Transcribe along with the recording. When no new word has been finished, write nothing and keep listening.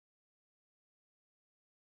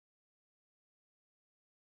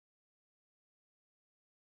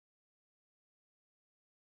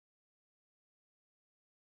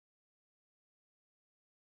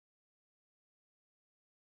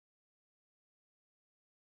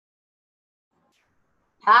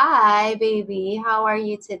Hi, baby. How are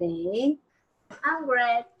you today? I'm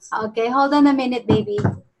great. Okay, hold on a minute, baby.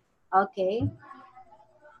 Okay.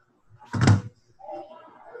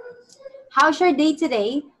 How's your day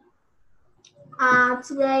today?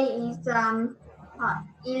 Today is 11th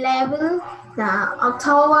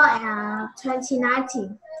October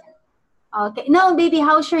 2019. Okay. No, baby,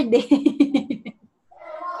 how's your day?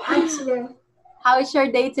 Today How's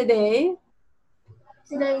your day today?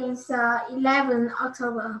 is 11th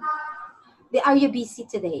October. Are you busy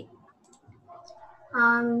today?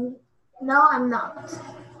 No, I'm not.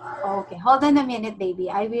 Okay, hold on a minute, baby.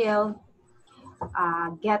 I will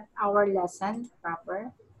get our lesson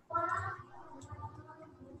proper.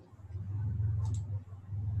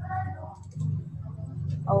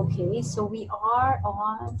 Okay, so we are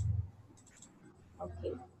on,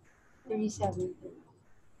 okay, 37.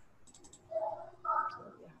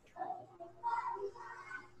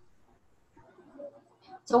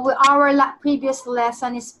 So our previous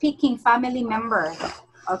lesson is picking family member.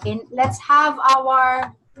 Okay, let's have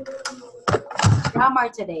our grammar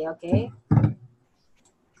today, okay?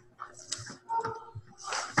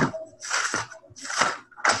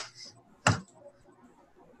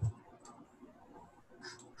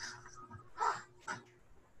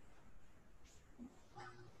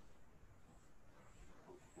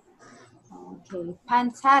 Okay,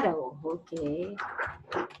 Pantado, okay.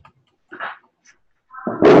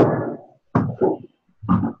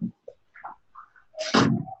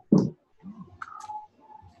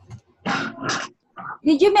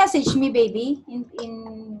 Did you message me, baby?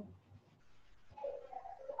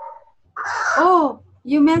 Oh,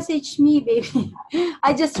 you messaged me, baby.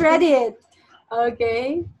 I just read it.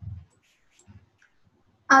 Okay.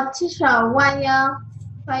 Teacher, why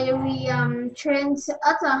we change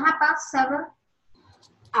at 7:30?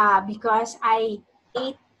 Because I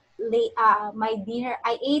ate late. My dinner.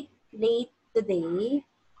 I ate late today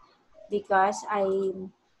because I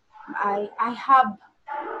have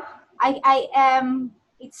I am.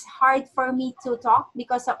 It's hard for me to talk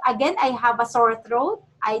because again I have a sore throat.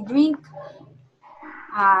 I drink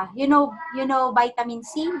vitamin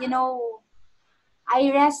C.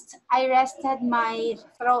 I rested my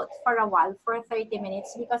throat for a while for 30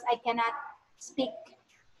 minutes because I cannot speak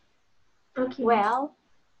Okay. well.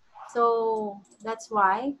 So that's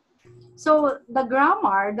why. So the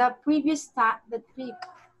grammar, the previous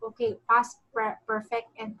okay, past, perfect,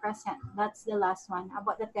 and present. That's the last one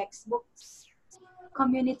about the textbooks.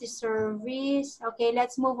 Community service. Okay,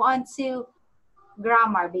 let's move on to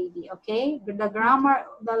grammar, baby. Okay, the grammar,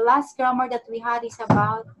 the last grammar that we had is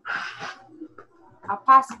about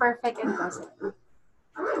past, perfect, and present.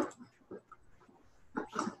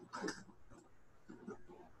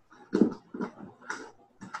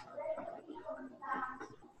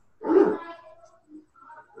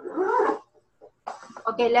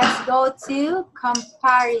 Okay, let's go to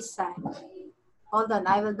comparison. Hold on,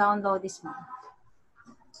 I will download this one.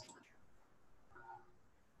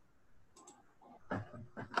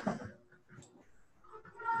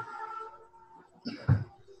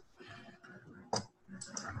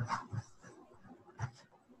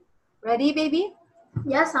 Ready, baby?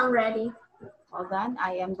 Yes, I'm ready. Hold on,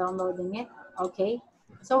 I am downloading it. Okay.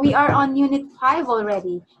 So we are on unit 5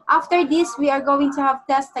 already. After this, we are going to have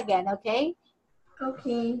test again, okay?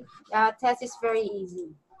 Okay. Test is very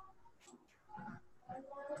easy.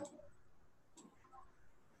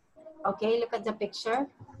 Okay, look at the picture.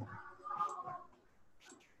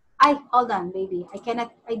 Hold on, baby. I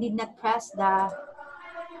did not press the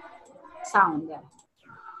sound.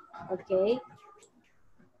 Okay.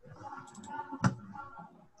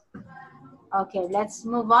 Okay, let's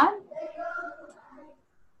move on.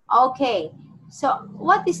 Okay. So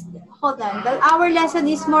hold on. Our lesson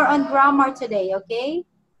is more on grammar today, okay?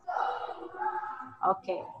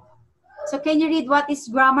 Okay. So can you read what is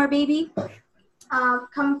grammar, baby?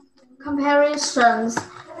 Comparisons,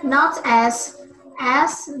 not as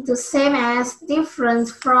the same as, different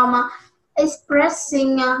from,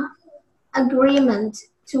 expressing agreement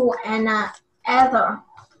to an other.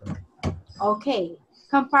 Okay.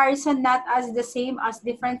 Comparison not as the same as,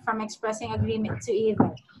 different from, expressing agreement to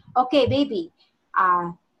either. Okay, baby.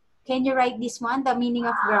 Can you write this one, the meaning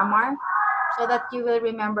of grammar, so that you will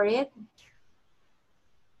remember it?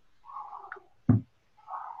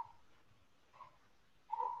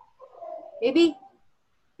 Baby?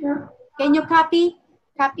 Yeah. Can you copy?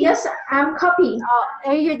 Copy? Yes, I'm copying.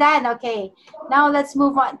 Oh, you're done. Okay. Now let's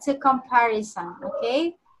move on to comparison.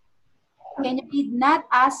 Okay. Can you read not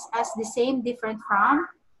as the same, different from?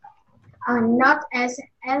 Not as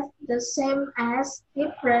the same as,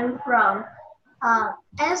 different from.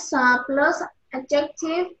 As plus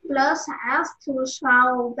adjective plus as to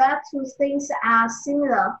show that two things are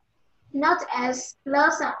similar. Not as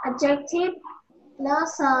plus adjective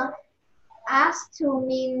plus as to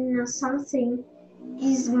mean something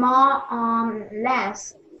is more or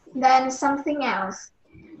less than something else.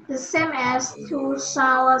 The same as to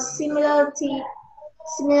show a similarity.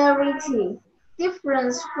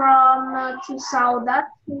 Difference from to show that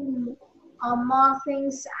two or more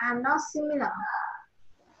things are not similar.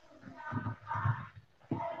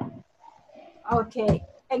 Okay.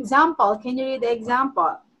 Example. Can you read the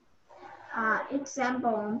example?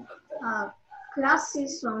 Example,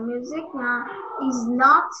 classical music is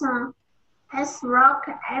not as rock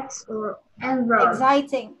and roll.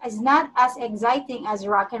 Exciting. Is not as exciting as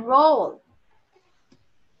rock and roll.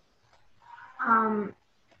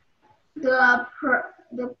 The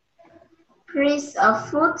price of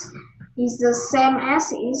food is the same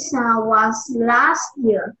as it was last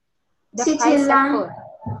year. The price of food.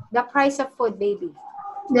 The price of food, baby.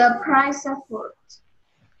 The price of food.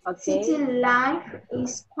 Okay. City life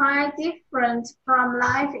is quite different from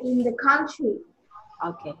life in the country.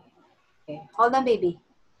 Okay. Okay. Hold on, baby.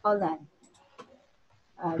 Hold on.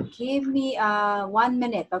 Give me 1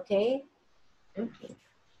 minute, okay? Okay.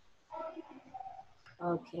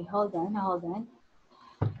 Okay, hold on.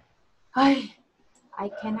 I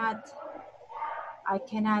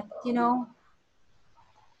cannot, you know.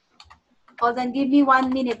 Hold on, give me 1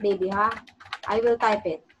 minute, baby, huh? I will type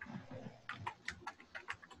it.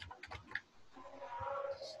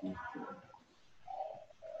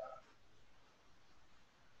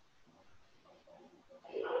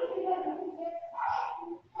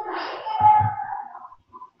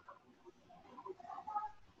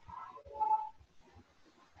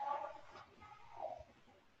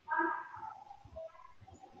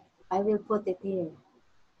 I will put it here.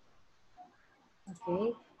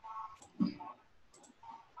 Okay.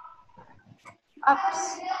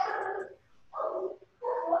 Oops.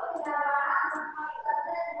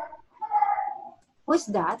 Who's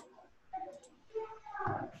that?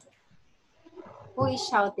 Who is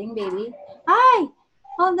shouting, baby? Hi!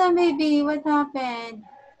 Hold on, baby. What happened?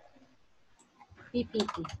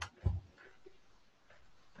 PPT.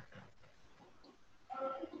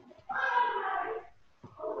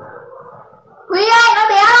 Huy ơi, con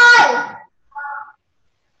bé ơi!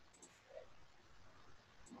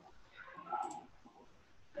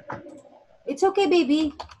 It's okay,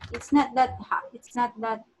 baby. It's not that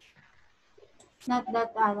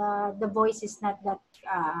the voice is not that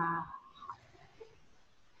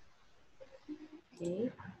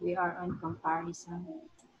okay. We are on comparison.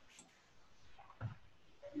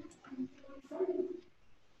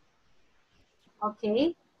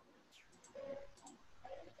 Okay.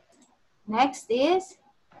 Next is,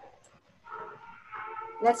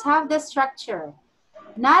 let's have the structure.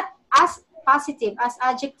 Not as positive, as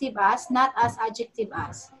adjective as, not as adjective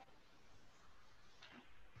as.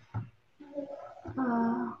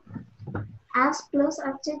 As plus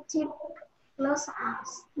adjective plus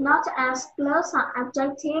as. Not as plus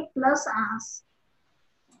adjective plus as.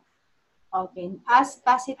 Okay, as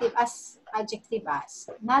positive as adjective as,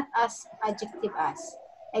 not as adjective as.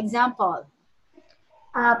 Example.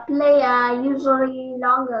 Play are usually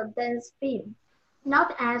longer than film.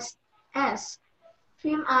 Not as.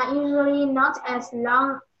 Film are usually not as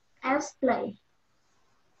long as play.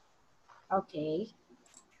 Okay.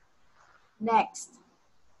 Next.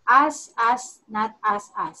 As, not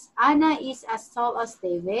as. Anna is as tall as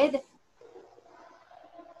David.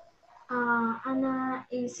 Anna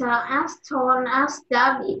is as tall as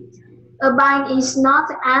David. A bike is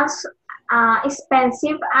not as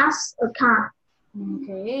expensive as a car.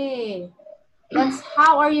 Okay. That's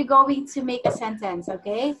how are you going to make a sentence,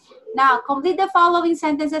 okay? Now, complete the following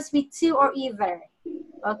sentences with to or either,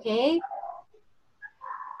 okay?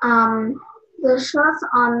 The shirt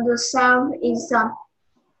on the shelf is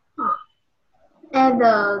and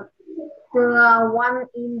the one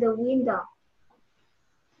in the window.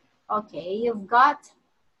 Okay, you've got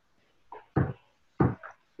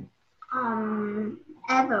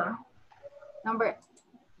Ever. number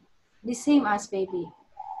the same as, baby.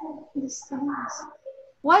 The same as.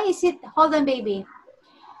 Why is it, hold on, baby.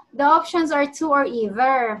 The options are to or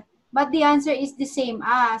either, but the answer is the same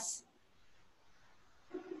as.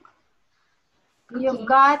 Okay. You've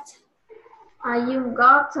got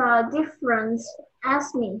a difference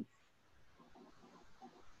as me.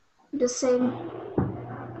 The same.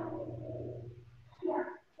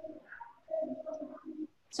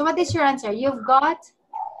 So what is your answer? You've got?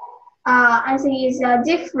 I think it's a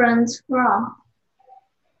difference from.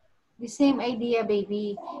 The same idea,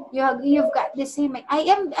 baby. You've got the same.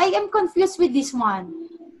 I am confused with this one.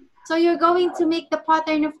 So you're going to make the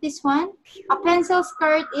pattern of this one. A pencil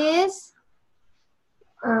skirt is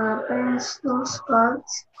Pencil skirt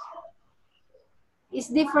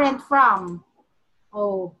different from.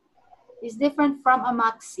 Oh, is different from a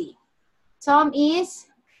maxi. Tom is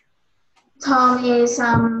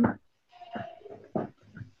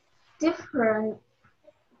different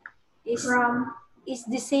from. is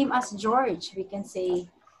the same as George. We can say,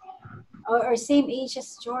 or same age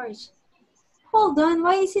as George. Hold on,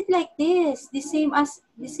 why is it like this? The same as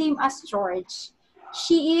George.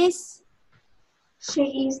 She is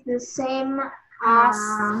the same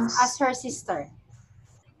as her sister,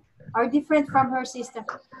 or different from her sister.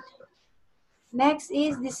 Next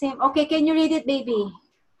is the same. Okay, can you read it, baby?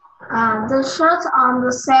 The shirt on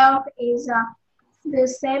the shelf is the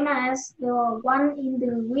same as the one in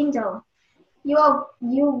the window.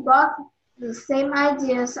 You got the same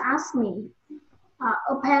ideas as me.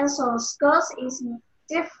 A pencil skirt is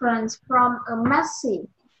different from a maxi.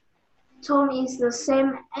 Tom is the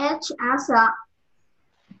same age as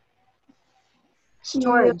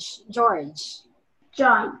George.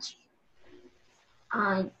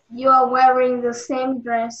 You are wearing the same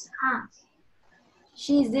dress as.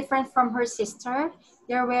 She is different from her sister.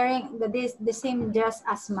 They're wearing the same dress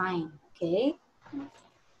as mine. Okay.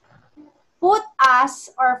 Put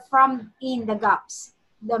as or from in the gaps.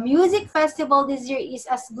 The music festival this year is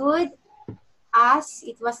as good as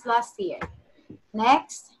it was last year.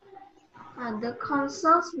 Next. The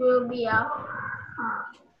concerts will be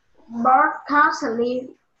broadcast live.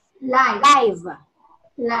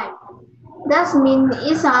 That means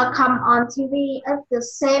it's come on TV at the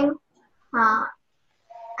same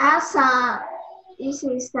as this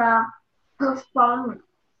is the performance.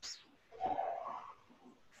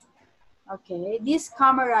 Okay, this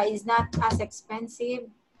camera is not as expensive.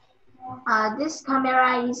 This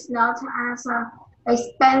camera is not as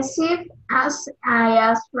expensive as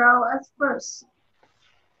I thought at first.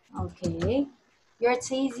 Okay. Your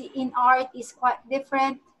taste in art is quite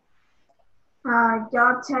different.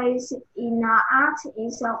 Your taste in art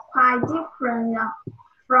is quite different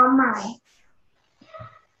from mine.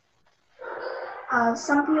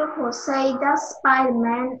 Some people say that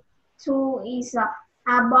Spider-Man 2 is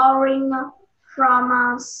boring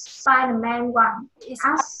from Spider-Man 1. It's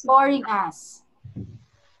as boring as.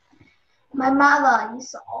 My mother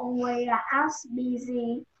is always as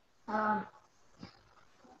busy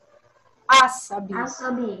as a bee. As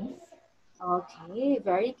a bee. Okay,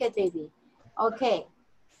 very good, baby. Okay.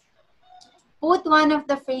 Put one of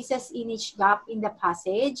the phrases in each gap in the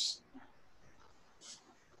passage.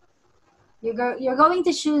 You're going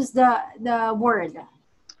to choose the word.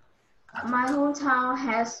 My hometown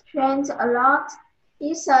has changed a lot.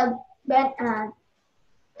 It's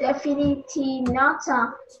definitely not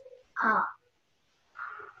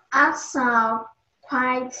as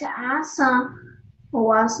quite as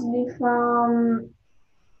was before.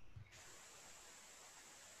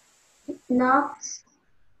 Not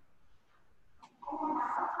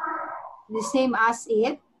the same as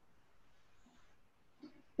it.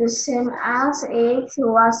 The same as it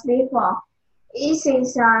was before. It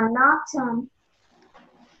is not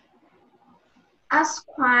as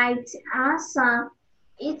quiet as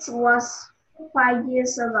it was 5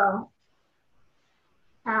 years ago.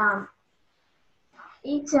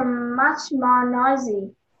 It's much more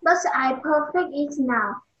noisy, but I perfect it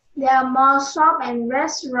now. There are more shops and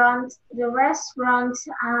restaurants. The restaurants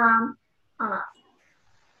are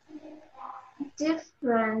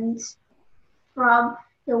different from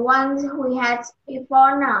the ones we had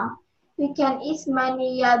before now. We can eat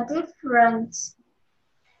many different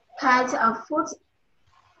kinds of food.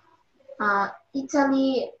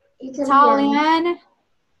 Italian,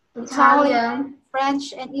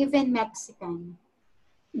 French, and even Mexican.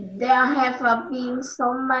 There have been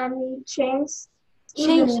so many changes.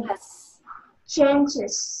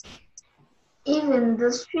 Even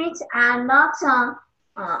the streets are not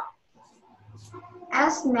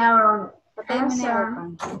as narrow as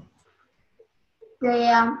they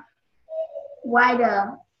are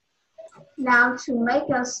wider. Now to make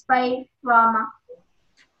a space from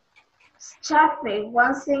traffic,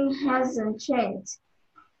 one thing hasn't changed.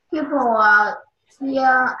 People are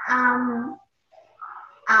here are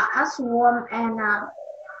as warm and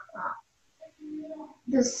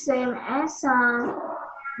the same as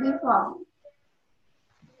before.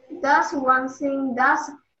 That's one thing that's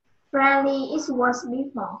friendly it was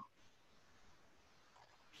before.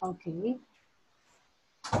 Okay.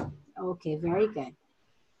 Okay, very good.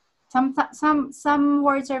 Some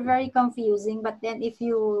words are very confusing, but then if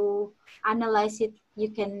you analyze it, you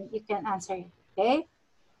can answer it. Okay.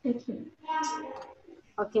 Okay.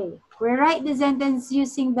 Okay. Rewrite the sentence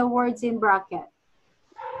using the words in bracket.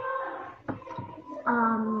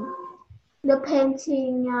 The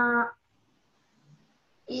painting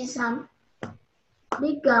is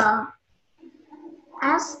bigger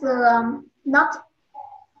as the not.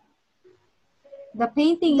 The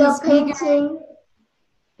painting The is bigger. painting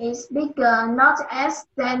is bigger, not as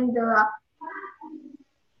than the.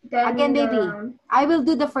 Again, baby, I will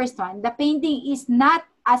do the first one. The painting is not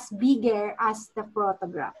as bigger as the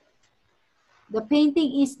photograph. The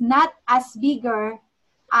painting is not as bigger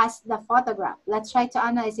as the photograph. Let's try to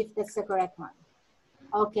analyze if that's the correct one.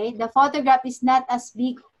 Okay, the photograph is not as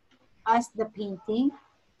big as the painting.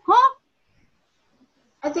 Huh?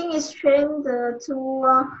 I think it's changed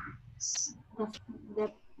to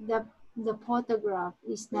the photograph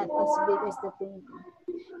is not as big as the painting.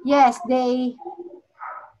 Yes, they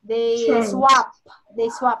swap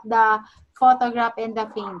the photograph and the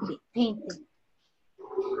painting.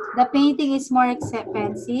 The painting is more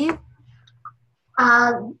expensive.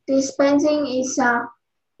 This painting is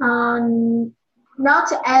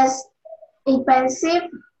not as expensive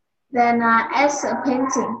than as a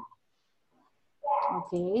painting.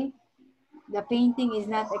 Okay. The painting is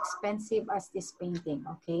not expensive as this painting.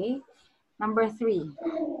 Okay. Number 3.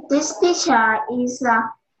 This picture is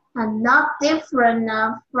not different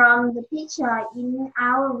from the picture in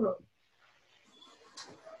our room.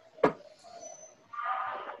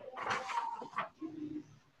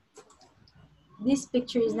 This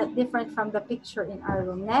picture is not different from the picture in our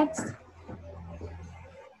room. Next.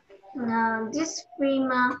 This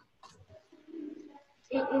film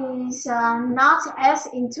it is not as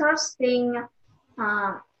interesting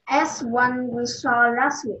as one we saw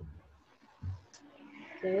last week.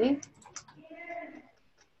 Okay.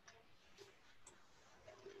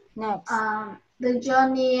 Next. The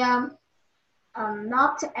journey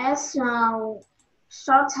not as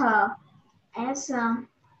shorter as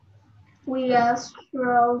we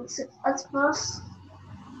wrote at first.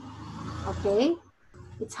 Okay.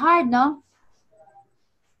 It's hard, no?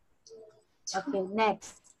 Okay,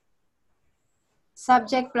 next.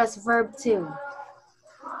 Subject plus verb 2.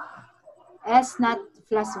 S not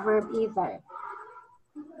plus verb either.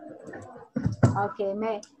 Okay,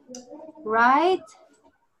 right?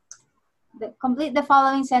 Complete the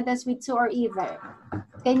following sentence with to or either.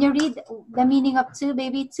 Can you read the meaning of to,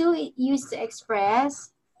 baby? To used to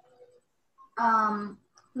express.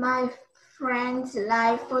 My friends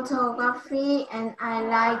like photography and I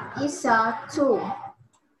like Isa too.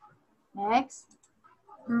 Next.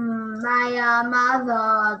 My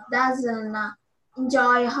mother doesn't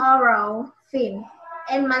enjoy horror film,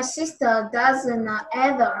 and my sister doesn't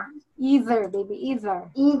either. Either, baby,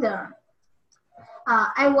 either.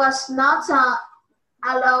 I was not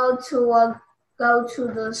allowed to go to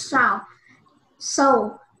the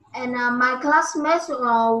show, and my classmates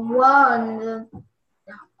weren't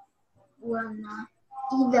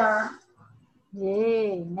either.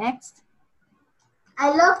 Yay. Next. I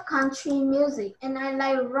love country music and I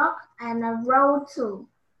like rock and roll too.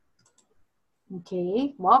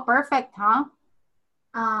 Okay. Well, perfect, huh?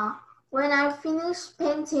 When I finish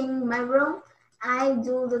painting my room, I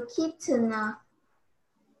do the kitchen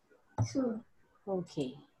too.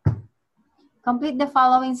 Okay. Complete the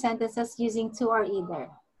following sentences using to or either.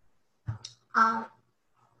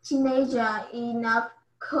 Teenager in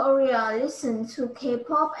Korea listen to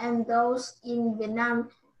K-pop and those in Vietnam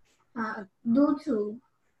do too.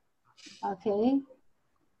 Okay.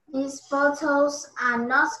 These photos are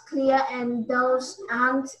not clear and those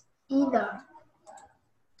aren't either.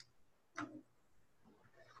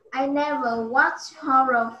 I never watch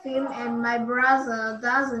horror film and my brother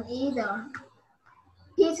doesn't either.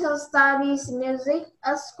 Peter studies music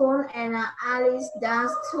at school and Alice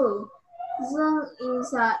does too. Zheng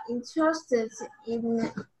is interested in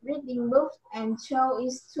reading books and Cho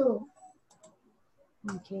is too.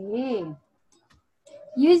 Okay.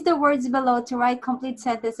 Use the words below to write complete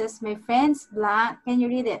sentences. My friends, blank. Can you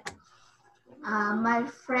read it? My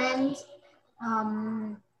friends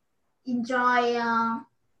enjoy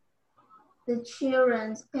the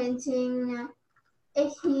children's painting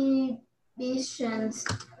exhibitions,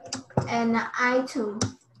 and I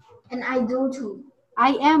do too.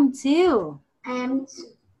 I am too. And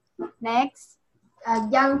Next.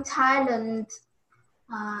 Young talent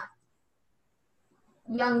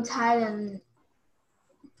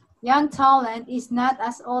is not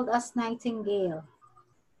as old as Nightingale.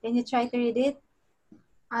 Can you try to read it?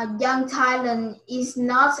 Young talent is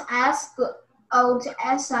not as old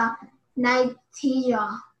as a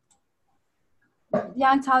nightingale.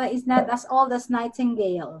 Young Tala is not as old as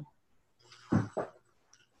Nightingale.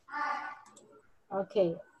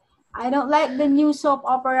 Okay. I don't like the new soap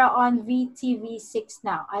opera on VTV6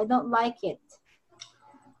 now. I don't like it.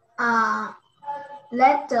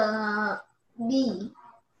 Letter B.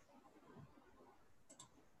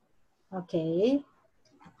 Okay.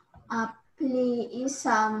 Please,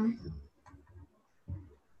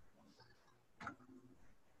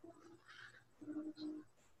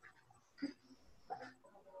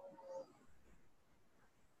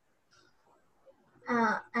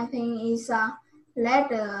 I think it's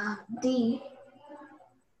letter D.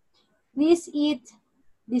 Please eat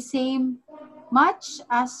the same much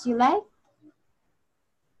as you like.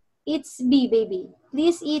 It's B, baby.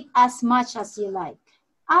 Please eat as much as you like.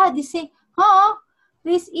 The same. Huh?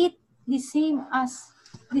 Please eat the same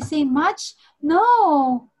much?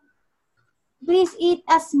 No. Please eat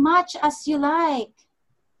as much as you like.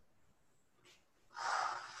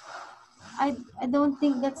 I don't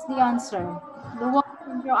think that's the answer. The one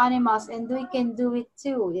can draw animals and we can do it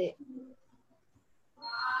too.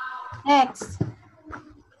 Next.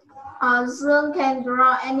 Zoom can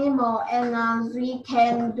draw animal and we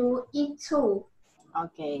can do it too.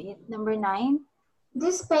 Okay, number 9.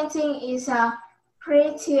 This painting is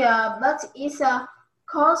prettier, but it's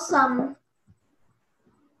costly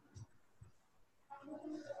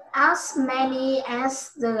as many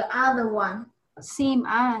as the other one. Same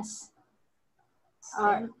as.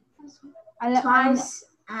 Twice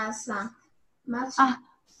as much.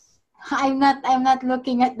 I'm not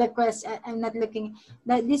looking at the question. I'm not looking.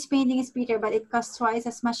 This painting is prettier, but it costs twice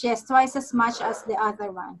as much. Yes, twice as much as the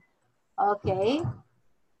other one. Okay.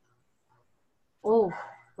 Oh,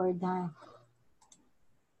 we're done.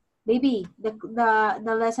 Baby, the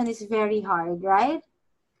lesson is very hard, right?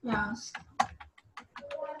 Yes.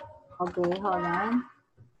 Okay, hold on.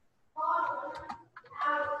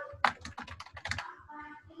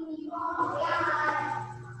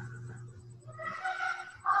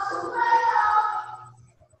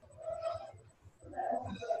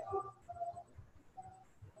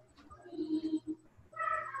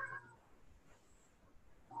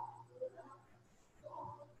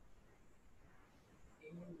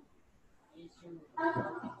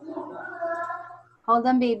 Hold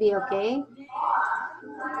on, baby, okay?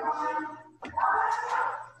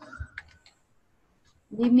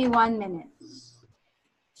 Give me 1 minute.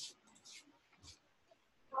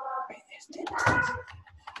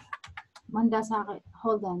 Manda sa akin.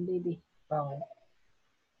 Hold on, baby.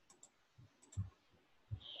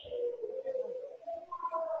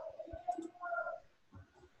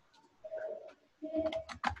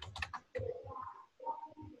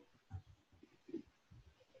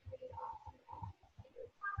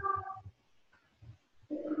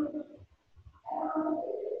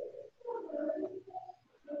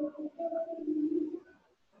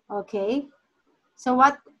 Okay. So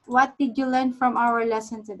what did you learn from our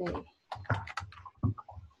lesson today?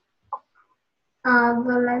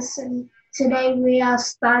 The lesson today we are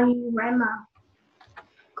studying grammar.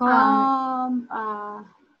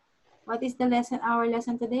 What is the lesson? Our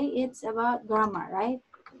lesson today? It's about grammar, right?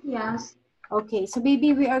 Yes. Okay. So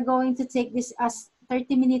baby, we are going to take this as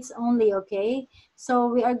 30 minutes only. Okay. So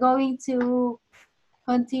we are going to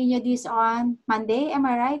continue this on Monday. Am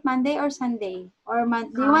I right? Monday or Sunday? Or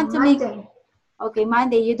do you want to Monday. make? Okay,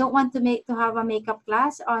 Monday. You don't want to have a makeup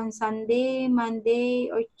class on Sunday, Monday,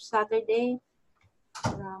 or Saturday?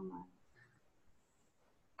 Grammar.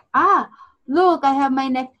 Look, I have my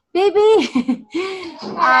neck. Baby,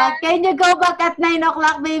 can you go back at 9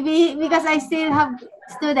 o'clock, baby? Because I still have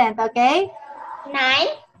student, okay? 9?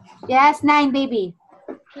 Yes, 9, baby.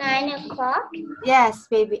 9 o'clock? Yes,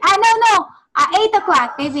 baby. No. 8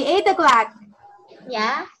 o'clock, baby. 8 o'clock.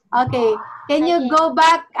 Yeah. Okay. Can you go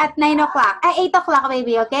back at 9 o'clock? 8 o'clock,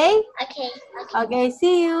 baby, okay? Okay,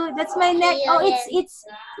 see you. That's my neck. Oh, it's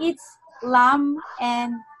Lam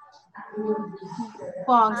and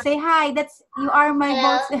Pong. Say hi. You are my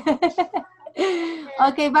both.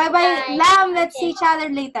 Okay, bye-bye. Lam, let's see each other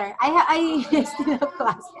later. I still have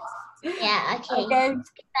classes. Yeah, okay. Okay.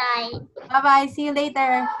 Bye. Bye-bye. See you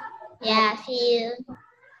later. Yeah, see you.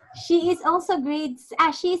 She is also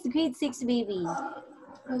she is grade 6, baby.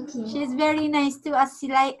 Okay. She's very nice too, as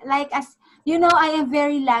like as you know, I am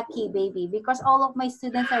very lucky, baby, because all of my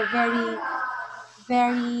students are very,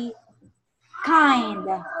 very kind.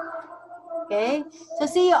 Okay, so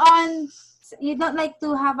see you on. You don't like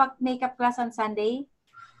to have a makeup class on Sunday?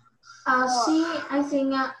 I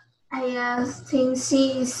think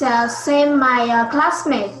she is same my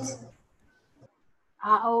classmate.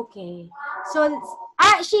 Okay. So,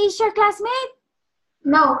 she is your classmate?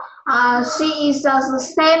 No, she is the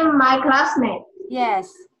same my classmate.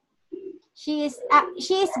 Yes. She is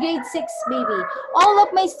grade 6, baby. All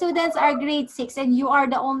of my students are grade 6 and you are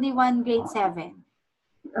the only one grade 7.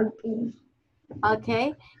 Okay.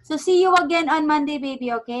 Okay? So see you again on Monday,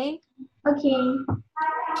 baby, okay? Okay.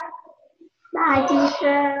 Bye,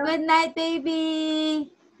 teacher. Good night,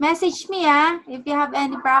 baby. Message me, if you have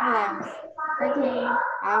any problems. Okay.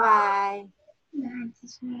 Bye-bye. Bye,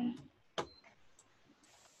 teacher.